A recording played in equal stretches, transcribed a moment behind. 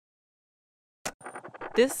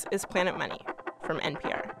This is Planet Money from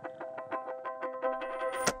NPR.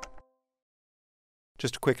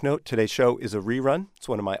 Just a quick note, today's show is a rerun. It's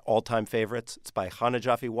one of my all-time favorites. It's by Hannah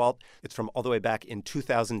Jaffe-Walt. It's from all the way back in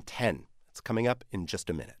 2010. It's coming up in just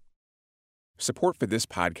a minute. Support for this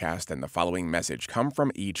podcast and the following message come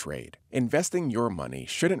from E-Trade. Investing your money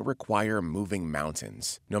shouldn't require moving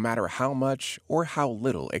mountains, no matter how much or how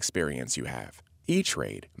little experience you have.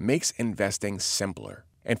 E-Trade makes investing simpler.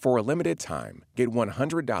 And for a limited time, get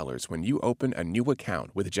 $100 when you open a new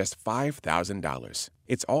account with just $5,000.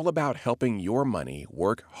 It's all about helping your money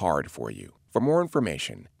work hard for you. For more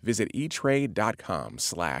information, visit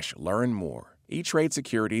etrade.com/learn more. E-Trade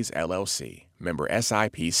Securities, LLC, member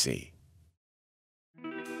SIPC.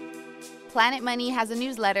 Planet Money has a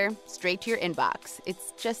newsletter straight to your inbox.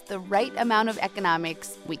 It's just the right amount of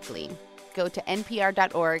economics weekly. Go to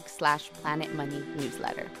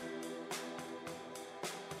npr.org/planetmoneynewsletter.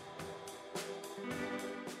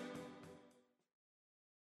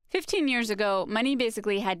 "15 years ago, money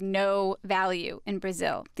basically had no value in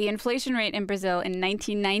Brazil. The inflation rate in Brazil in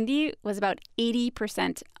 1990 was about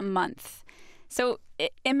 80% a month. So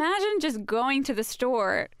imagine just going to the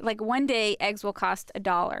store. Like one day, eggs will cost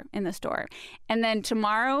 $1 in the store. And then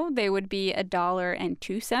tomorrow, they would be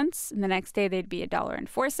 $1.02. And the next day, they'd be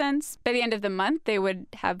 $1.04. By the end of the month, they would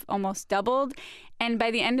have almost doubled. And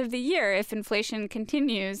by the end of the year, if inflation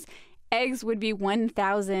continues, eggs would be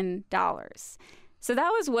 $1,000. So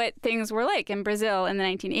that was what things were like in Brazil in the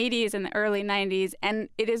 1980s and the early 90s, and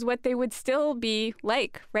it is what they would still be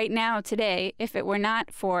like right now today if it were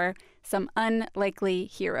not for some unlikely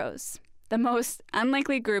heroes. The most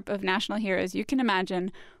unlikely group of national heroes you can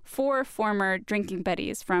imagine: 4 former drinking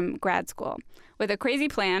buddies from grad school with a crazy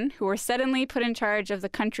plan who were suddenly put in charge of the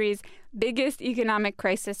country's biggest economic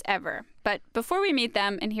crisis ever. But before we meet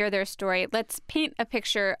them and hear their story, let's paint a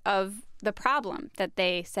picture of the problem that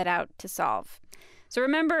they set out to solve. So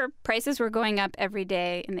remember, prices were going up every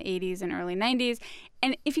day in the 80s and early 90s.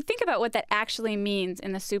 And if you think about what that actually means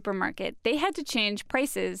in the supermarket, they had to change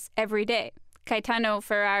prices every day. Caetano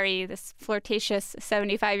Ferrari, this flirtatious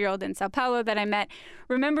 75-year-old in Sao Paulo that I met,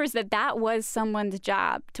 remembers that that was someone's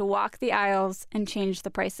job, to walk the aisles and change the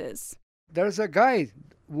prices. There's a guy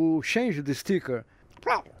who changed the sticker.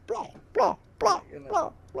 Blah, blah, blah, blah,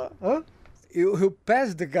 blah, blah. Huh? You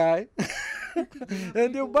pass the guy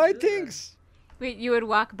and you buy things. Wait, you would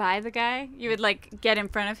walk by the guy? You would, get in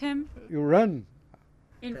front of him? You run.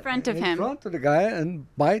 In front of him? In front of the guy and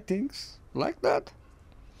buy things like that.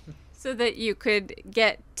 So that you could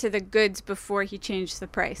get to the goods before he changed the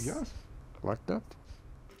price? Yes, like that.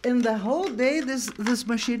 And the whole day, this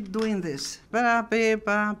machine doing this. Ba, ba,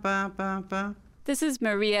 ba, ba, ba, ba. This is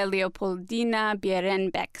Maria Leopoldina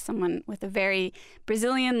Bierenbeck, someone with a very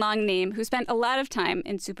Brazilian long name who spent a lot of time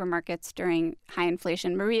in supermarkets during high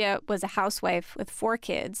inflation. Maria was a housewife with 4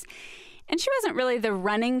 kids, and she wasn't really the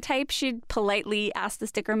running type. She'd politely ask the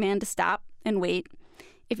sticker man to stop and wait.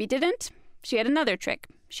 If he didn't, she had another trick.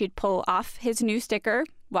 She'd pull off his new sticker,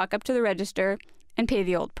 walk up to the register, and pay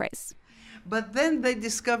the old price. But then they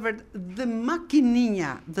discovered the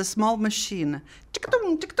maquininha, the small machine.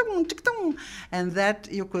 Tick-a-tung, tick-a-tung, tick-a-tung. And that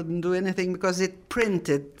you couldn't do anything because it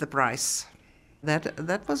printed the price.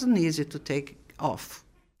 That wasn't easy to take off.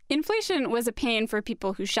 Inflation was a pain for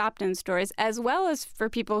people who shopped in stores as well as for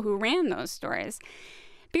people who ran those stores.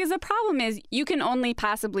 Because the problem is you can only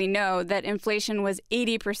possibly know that inflation was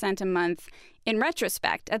 80% a month in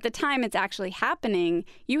retrospect. At the time it's actually happening,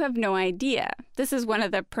 you have no idea. This is one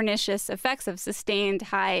of the pernicious effects of sustained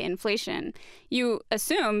high inflation. You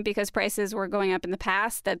assume, because prices were going up in the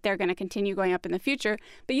past, that they're going to continue going up in the future,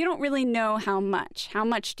 but you don't really know how much. How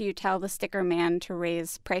much do you tell the sticker man to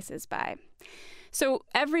raise prices by? So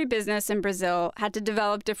every business in Brazil had to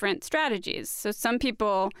develop different strategies. So some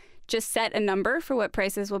people just set a number for what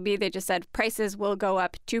prices will be. They just said prices will go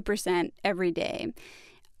up 2% every day.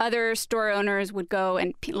 Other store owners would go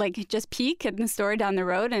and just peek in the store down the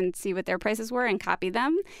road and see what their prices were and copy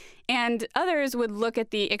them. And others would look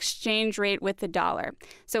at the exchange rate with the dollar.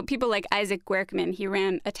 So people like Isaac Guerkman, he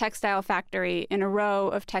ran a textile factory in a row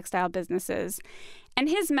of textile businesses. And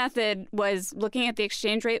his method was looking at the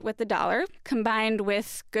exchange rate with the dollar combined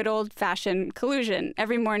with good old-fashioned collusion.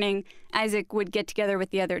 Every morning, Isaac would get together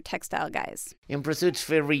with the other textile guys. In Brazil, it's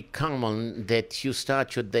very common that you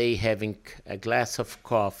start your day having a glass of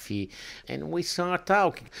coffee, and we start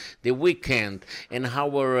talking the weekend and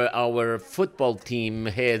how our football team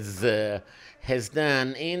has has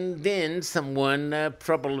done. And then someone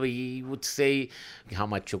probably would say, how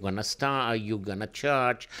much you're gonna start, are you gonna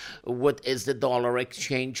charge, what is the dollar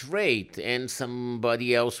exchange rate? And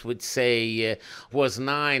somebody else would say, was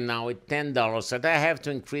 $9, now it's $10, so I have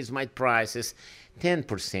to increase my prices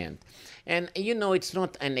 10%. And it's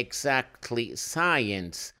not an exactly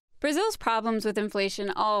science. Brazil's problems with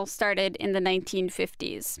inflation all started in the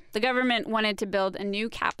 1950s. The government wanted to build a new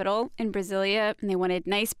capital in Brasilia, and they wanted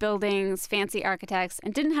nice buildings, fancy architects,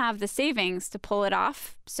 and didn't have the savings to pull it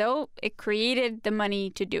off, so it created the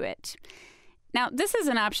money to do it. Now, this is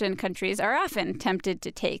an option countries are often tempted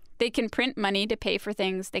to take. They can print money to pay for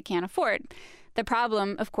things they can't afford. The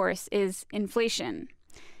problem, of course, is inflation.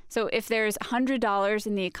 So if there's $100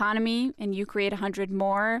 in the economy and you create 100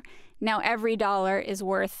 more, now every dollar is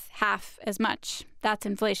worth half as much. That's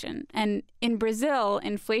inflation. And in Brazil,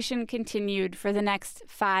 inflation continued for the next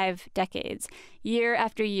 5 decades. Year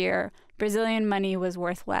after year, Brazilian money was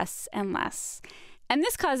worth less and less. And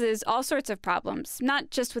this causes all sorts of problems, not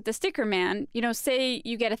just with the sticker man. Say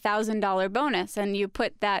you get a $1,000 bonus and you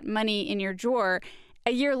put that money in your drawer.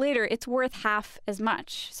 A year later, it's worth half as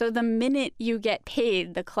much. So the minute you get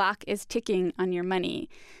paid, the clock is ticking on your money.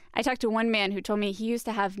 I talked to one man who told me he used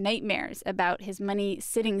to have nightmares about his money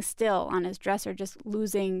sitting still on his dresser, just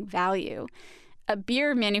losing value. A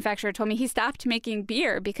beer manufacturer told me he stopped making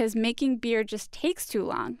beer because making beer just takes too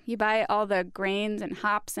long. You buy all the grains and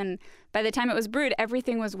hops, and by the time it was brewed,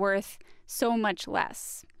 everything was worth so much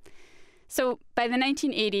less. So by the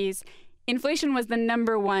 1980s, inflation was the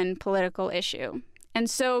number one political issue. And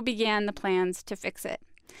so began the plans to fix it.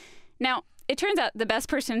 Now, it turns out the best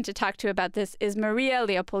person to talk to about this is Maria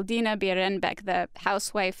Leopoldina Bierenbeck, the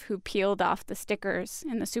housewife who peeled off the stickers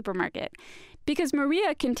in the supermarket. Because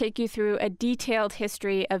Maria can take you through a detailed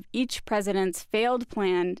history of each president's failed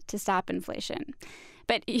plan to stop inflation.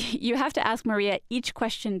 But you have to ask Maria each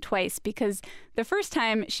question twice, because the first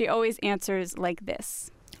time she always answers like this.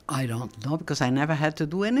 I don't know, because I never had to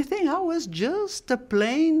do anything. I was just a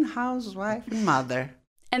plain housewife and mother.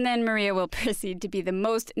 And then Maria will proceed to be the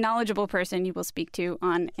most knowledgeable person you will speak to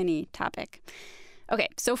on any topic. Okay,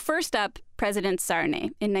 so first up, President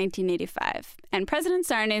Sarney in 1985. And President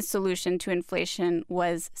Sarney's solution to inflation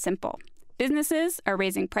was simple. Businesses are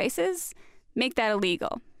raising prices, make that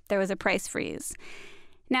illegal. There was a price freeze.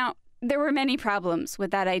 Now, there were many problems with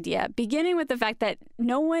that idea, beginning with the fact that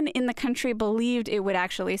no one in the country believed it would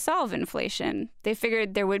actually solve inflation. They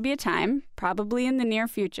figured there would be a time, probably in the near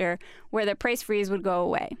future, where the price freeze would go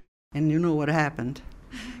away. And you know what happened?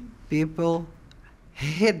 People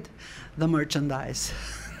hid the merchandise.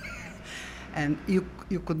 And you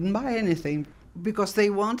couldn't buy anything because they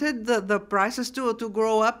wanted the prices to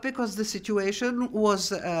grow up, because the situation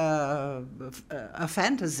was a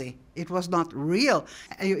fantasy. It was not real.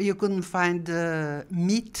 You couldn't find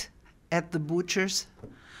meat at the butchers.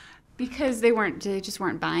 Because they just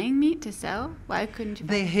weren't buying meat to sell? Why couldn't you?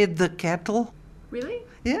 They hid the cattle. Really?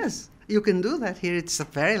 Yes, you can do that here. It's a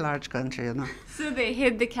very large country, So they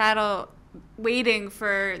hid the cattle waiting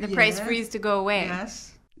for the price freeze to go away? Yes.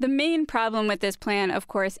 The main problem with this plan, of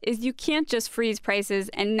course, is you can't just freeze prices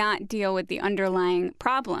and not deal with the underlying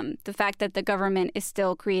problem, the fact that the government is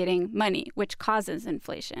still creating money, which causes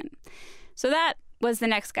inflation. So that was the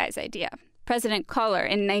next guy's idea. President Collor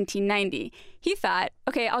in 1990. He thought,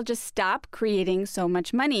 okay, I'll just stop creating so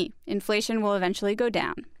much money. Inflation will eventually go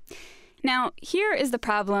down. Now, here is the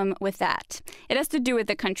problem with that. It has to do with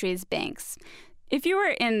the country's banks. If you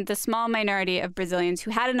were in the small minority of Brazilians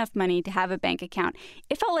who had enough money to have a bank account,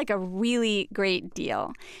 it felt like a really great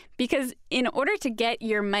deal. Because in order to get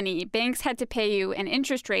your money, banks had to pay you an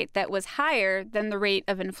interest rate that was higher than the rate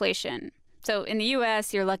of inflation. So in the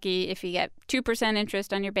U.S., you're lucky if you get 2%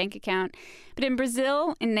 interest on your bank account. But in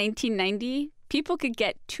Brazil, in 1990, people could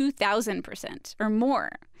get 2,000% or more.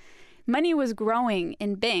 Money was growing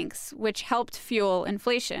in banks, which helped fuel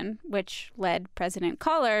inflation, which led President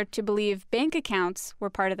Collor to believe bank accounts were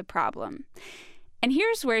part of the problem. And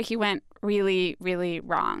here's where he went really, really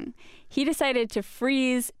wrong. He decided to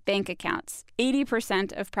freeze bank accounts,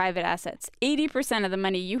 80% of private assets. 80% of the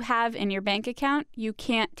money you have in your bank account, you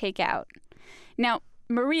can't take out. Now,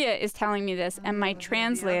 Maria is telling me this, and my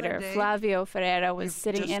translator, Flavio Ferreira, was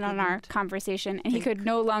sitting in on our conversation, and he could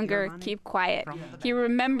no longer keep quiet. He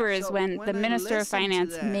remembers when the Minister of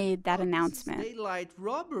Finance made that announcement. Daylight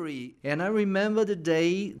robbery. And I remember the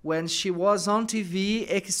day when she was on TV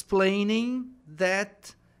explaining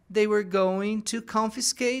that they were going to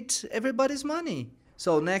confiscate everybody's money.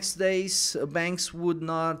 So next days, banks would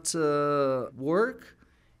not work.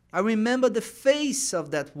 I remember the face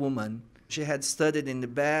of that woman. She had studied in the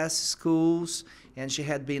best schools. and she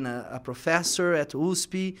had been a professor at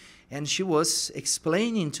USP, and she was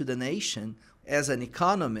explaining to the nation as an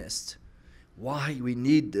economist why we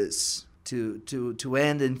need this to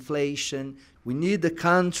end inflation. We need the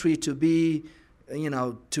country to be,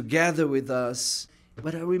 together with us.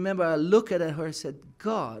 But I remember I looked at her and said,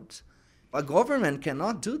 God, a government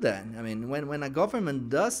cannot do that. I mean, when a government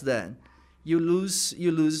does that, you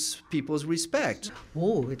lose people's respect.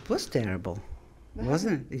 Oh, it was terrible,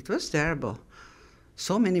 wasn't it? It was terrible.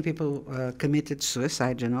 So many people committed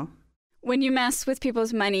suicide, When you mess with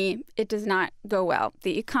people's money, it does not go well.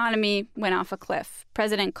 The economy went off a cliff.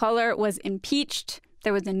 President Collor was impeached.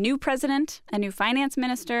 There was a new president, a new finance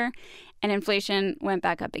minister, and inflation went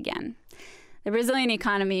back up again. The Brazilian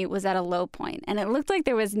economy was at a low point, and it looked like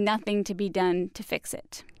there was nothing to be done to fix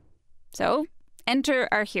it. So, enter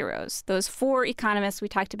our heroes, those 4 economists we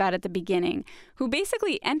talked about at the beginning, who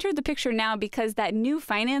basically entered the picture now because that new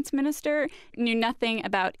finance minister knew nothing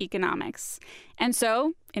about economics. And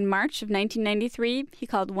so, in March of 1993, he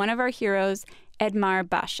called one of our heroes Edmar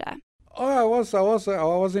Baixa. I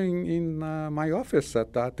was in my office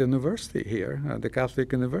at that university here, the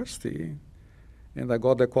Catholic University. And I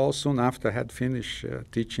got a call soon after I had finished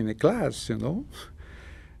teaching a class,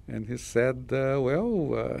 And he said,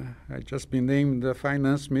 I just been named the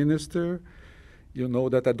finance minister. You know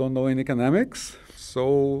that I don't know any economics.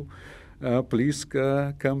 So please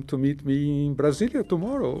come to meet me in Brasilia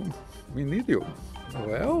tomorrow. We need you.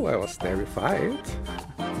 Well, I was terrified.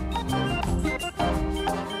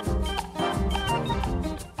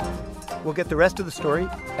 We'll get the rest of the story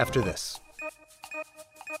after this.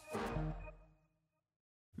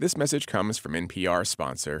 This message comes from NPR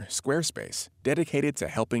sponsor Squarespace, dedicated to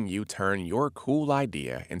helping you turn your cool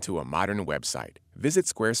idea into a modern website. Visit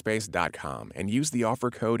squarespace.com and use the offer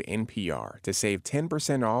code NPR to save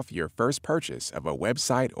 10% off your first purchase of a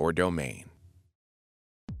website or domain.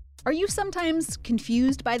 Are you sometimes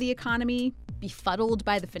confused by the economy, befuddled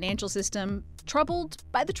by the financial system, troubled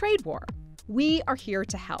by the trade war? We are here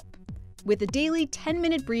to help. With a daily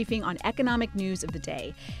 10-minute briefing on economic news of the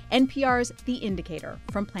day, NPR's The Indicator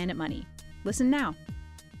from Planet Money. Listen now.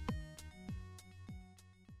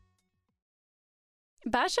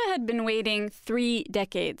 Baixa had been waiting 3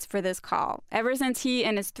 decades for this call, ever since he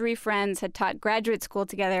and his 3 friends had taught graduate school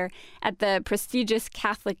together at the prestigious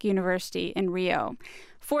Catholic University in Rio.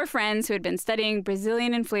 4 friends who had been studying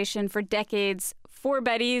Brazilian inflation for decades, 4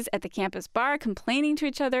 buddies at the campus bar complaining to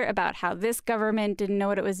each other about how this government didn't know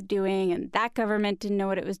what it was doing and that government didn't know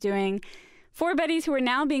what it was doing. 4 buddies who were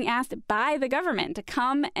now being asked by the government to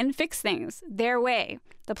come and fix things their way,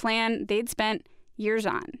 the plan they'd spent years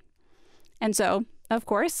on. And so, of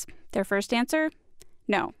course, their first answer,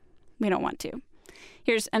 no, we don't want to.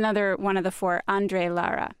 Here's another one of the 4, Andre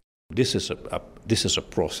Lara. This is a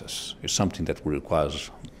process. It's something that requires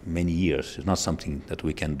many years. It's not something that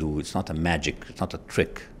we can do. It's not a magic. It's not a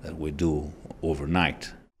trick that we do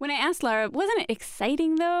overnight. When I asked Lara, wasn't it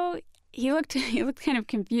exciting though? He looked kind of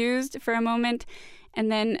confused for a moment and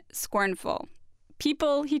then scornful.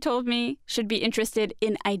 People, he told me, should be interested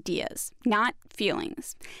in ideas, not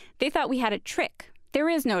feelings. They thought we had a trick. There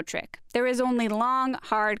is no trick. There is only long,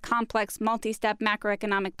 hard, complex, multi-step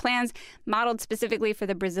macroeconomic plans modeled specifically for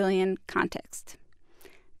the Brazilian context.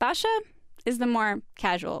 Baixa is the more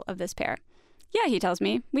casual of this pair. Yeah, he tells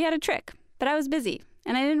me, we had a trick, but I was busy,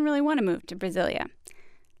 and I didn't really want to move to Brasilia.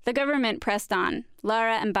 The government pressed on.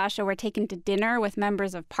 Lara and Baixa were taken to dinner with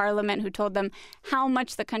members of parliament who told them how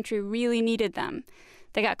much the country really needed them.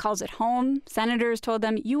 They got calls at home. Senators told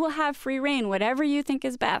them, you will have free reign, whatever you think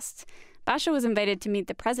is best. Baixa was invited to meet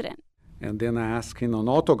the president. And then I asked him an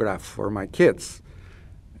autograph for my kids.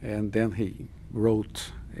 And then he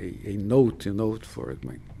wrote a note, for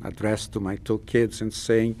my address to my 2 kids and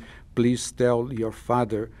saying, please tell your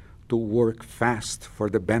father to work fast for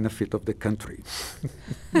the benefit of the country.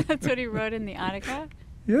 That's what he wrote in the autograph?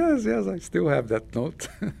 Yes, I still have that note.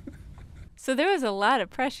 So there was a lot of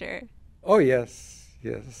pressure. Oh, yes.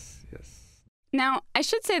 Now, I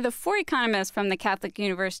should say the 4 economists from the Catholic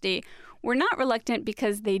University were not reluctant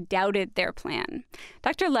because they doubted their plan.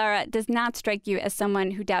 Dr. Lara does not strike you as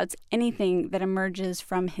someone who doubts anything that emerges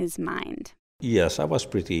from his mind. Yes, I was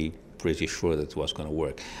pretty sure that it was going to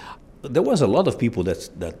work. There was a lot of people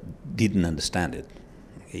that didn't understand it,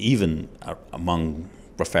 even among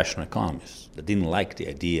professional economists, that didn't like the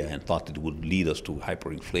idea and thought it would lead us to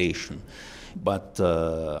hyperinflation. But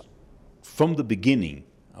from the beginning,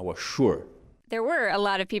 I was sure. There were a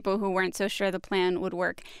lot of people who weren't so sure the plan would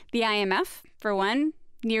work. The IMF, for one,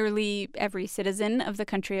 nearly every citizen of the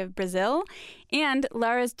country of Brazil, and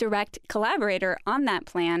Lara's direct collaborator on that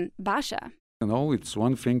plan, Baixa. You know, it's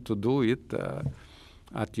one thing to do it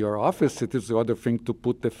at your office. It is the other thing to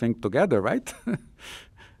put the thing together, right?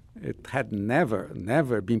 It had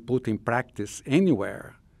never been put in practice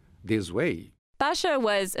anywhere this way. Basha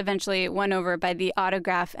was eventually won over by the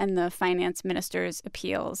autograph and the finance minister's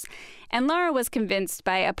appeals. And Lara was convinced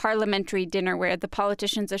by a parliamentary dinner where the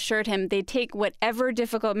politicians assured him they'd take whatever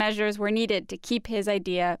difficult measures were needed to keep his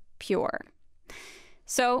idea pure.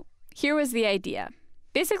 So here was the idea.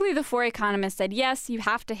 Basically, the four economists said, yes, you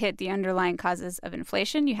have to hit the underlying causes of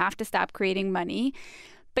inflation. You have to stop creating money.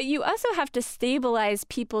 But you also have to stabilize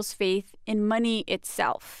people's faith in money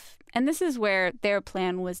itself. And this is where their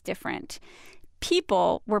plan was different.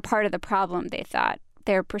 People were part of the problem, they thought.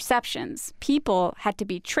 Their perceptions. People had to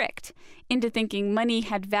be tricked into thinking money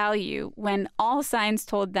had value when all signs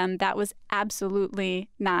told them that was absolutely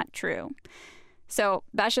not true. So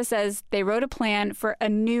Basha says they wrote a plan for a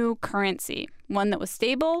new currency, one that was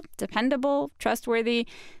stable, dependable, trustworthy.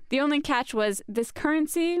 The only catch was this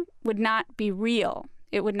currency would not be real.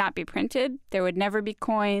 It would not be printed. There would never be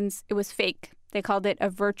coins. It was fake. They called it a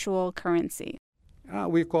virtual currency.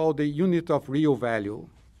 We call the unit of real value,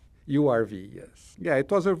 URV, yes. Yeah, it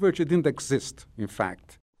was a virtue. It didn't exist, in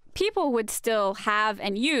fact. People would still have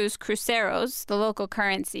and use cruceros, the local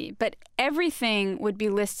currency, but everything would be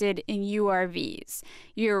listed in URVs.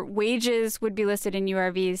 Your wages would be listed in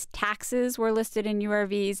URVs, taxes were listed in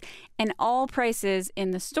URVs, and all prices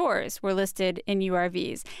in the stores were listed in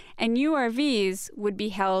URVs. And URVs would be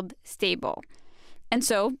held stable. And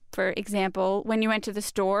so, for example, when you went to the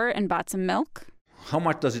store and bought some milk, how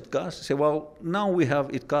much does it cost? I say, well, now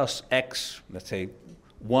it costs X, let's say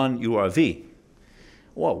 1 URV.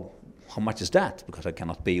 Well, how much is that? Because I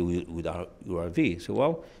cannot pay with our URV. So,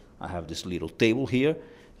 well, I have this little table here,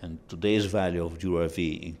 and today's value of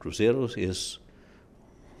URV in cruzeros is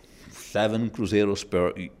 7 cruzeros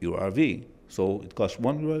per URV. So it costs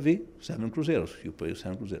 1 URV, 7 cruzeros. You pay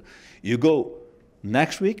 7 cruzeros. You go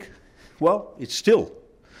next week, well, it's still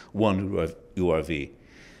 1 URV.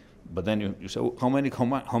 But then you say, how many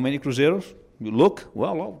cruzeros? You look,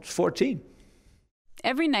 well, it's 14.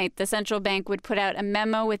 Every night, the central bank would put out a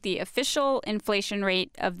memo with the official inflation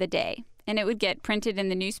rate of the day, and it would get printed in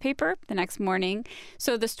the newspaper the next morning,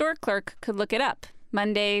 so the store clerk could look it up.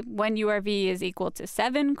 Monday, 1 URV is equal to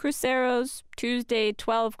 7 cruceros, Tuesday,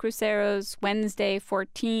 12 cruceros, Wednesday,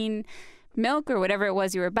 14. Milk or whatever it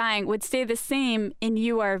was you were buying would stay the same in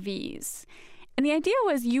URVs. And the idea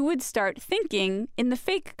was you would start thinking in the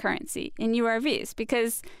fake currency, in URVs,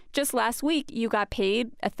 because just last week you got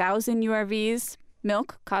paid 1,000 URVs.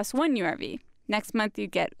 Milk costs 1 URV. Next month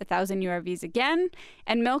you'd get 1,000 URVs again,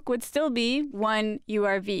 and milk would still be 1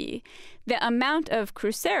 URV. The amount of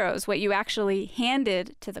cruceros, what you actually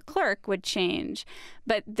handed to the clerk, would change,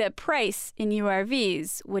 but the price in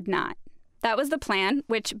URVs would not. That was the plan,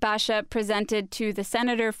 which Basha presented to the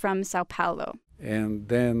senator from Sao Paulo. And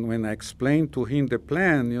then when I explained to him the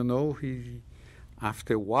plan, he,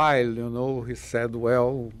 after a while, he said,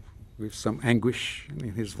 well, with some anguish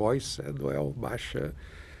in his voice, said, well, Basha,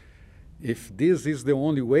 if this is the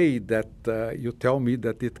only way that you tell me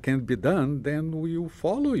that it can be done, then we will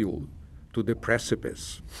follow you to the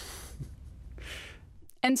precipice.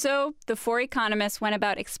 And so the four economists went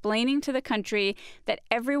about explaining to the country that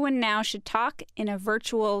everyone now should talk in a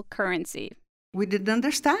virtual currency. We didn't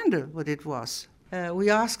understand what it was. We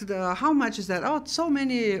asked, how much is that? Oh, it's so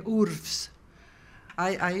many URVs.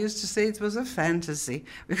 I used to say it was a fantasy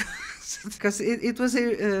because it was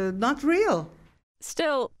not real.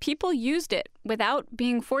 Still, people used it without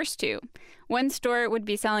being forced to. One store would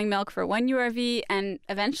be selling milk for 1 URV, and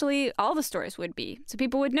eventually all the stores would be. So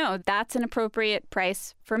people would know that's an appropriate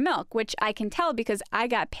price for milk, which I can tell because I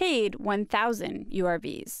got paid 1,000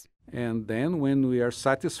 URVs. And then when we are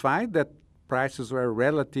satisfied that prices were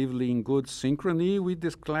relatively in good synchrony, we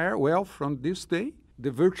declare, well, from this day,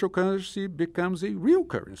 the virtual currency becomes a real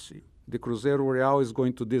currency. The Cruzeiro Real is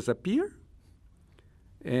going to disappear,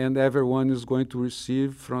 and everyone is going to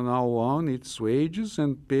receive from now on its wages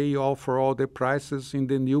and pay for all the prices in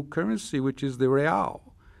the new currency, which is the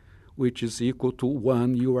Real, which is equal to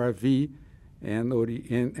 1 URV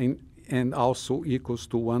and also equals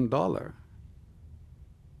to $1.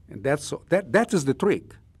 And that is the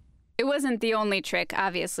trick. It wasn't the only trick,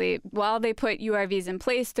 obviously. While they put URVs in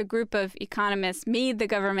place, the group of economists made the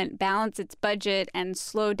government balance its budget and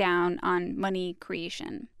slow down on money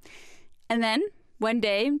creation. And then, one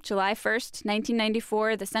day, July 1st,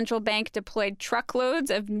 1994, the central bank deployed truckloads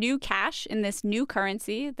of new cash in this new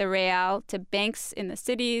currency, the real, to banks in the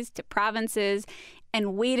cities, to provinces,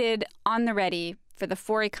 and waited on the ready for the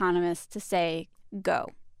four economists to say, go.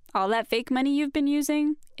 All that fake money you've been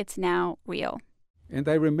using, it's now real. And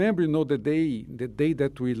I remember, the day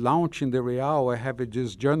that we launched in the Real, I have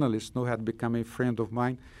this journalist who had become a friend of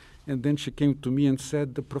mine. And then she came to me and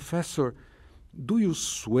said, "Professor, do you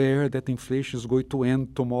swear that inflation is going to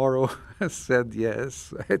end tomorrow?" I said,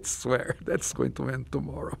 "Yes, I swear that's going to end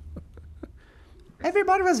tomorrow."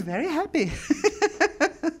 Everybody was very happy.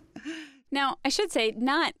 Now, I should say,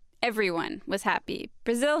 not everyone was happy.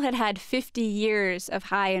 Brazil had had 50 years of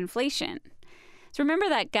high inflation. So remember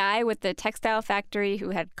that guy with the textile factory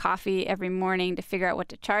who had coffee every morning to figure out what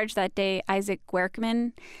to charge that day, Isaac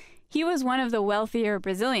Guercman? He was one of the wealthier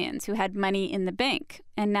Brazilians who had money in the bank.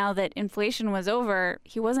 And now that inflation was over,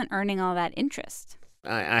 he wasn't earning all that interest.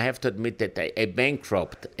 I have to admit that I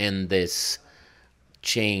bankrupt in this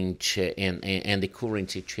change and the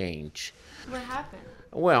currency change. What happened?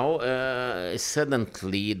 Well,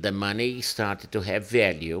 suddenly the money started to have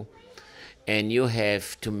value, and you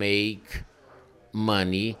have to make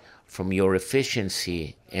money from your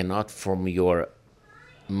efficiency and not from your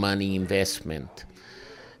money investment.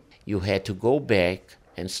 You had to go back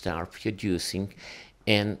and start producing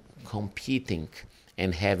and competing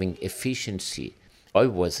and having efficiency. I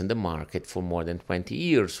was in the market for more than 20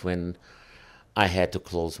 years when I had to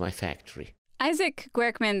close my factory. Isaac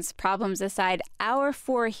Guercman's problems aside, our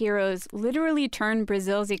four heroes literally turned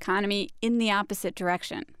Brazil's economy in the opposite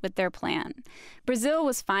direction with their plan. Brazil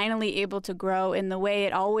was finally able to grow in the way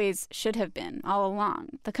it always should have been all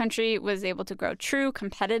along. The country was able to grow true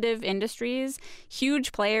competitive industries,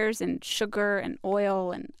 huge players in sugar and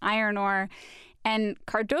oil and iron ore. And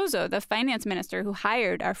Cardoso, the finance minister who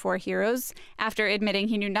hired our four heroes, after admitting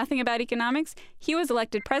he knew nothing about economics, he was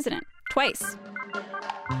elected president twice.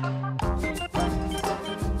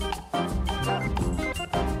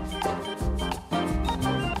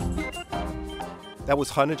 That was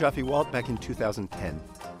Hannah Jaffe-Walt back in 2010.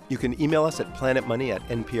 You can email us at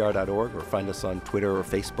planetmoney@npr.org or find us on Twitter or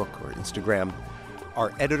Facebook or Instagram.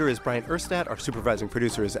 Our editor is Bryant Urstadt. Our supervising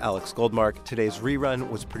producer is Alex Goldmark. Today's rerun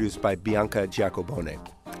was produced by Bianca Giacobone.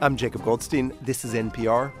 I'm Jacob Goldstein. This is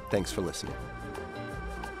NPR. Thanks for listening.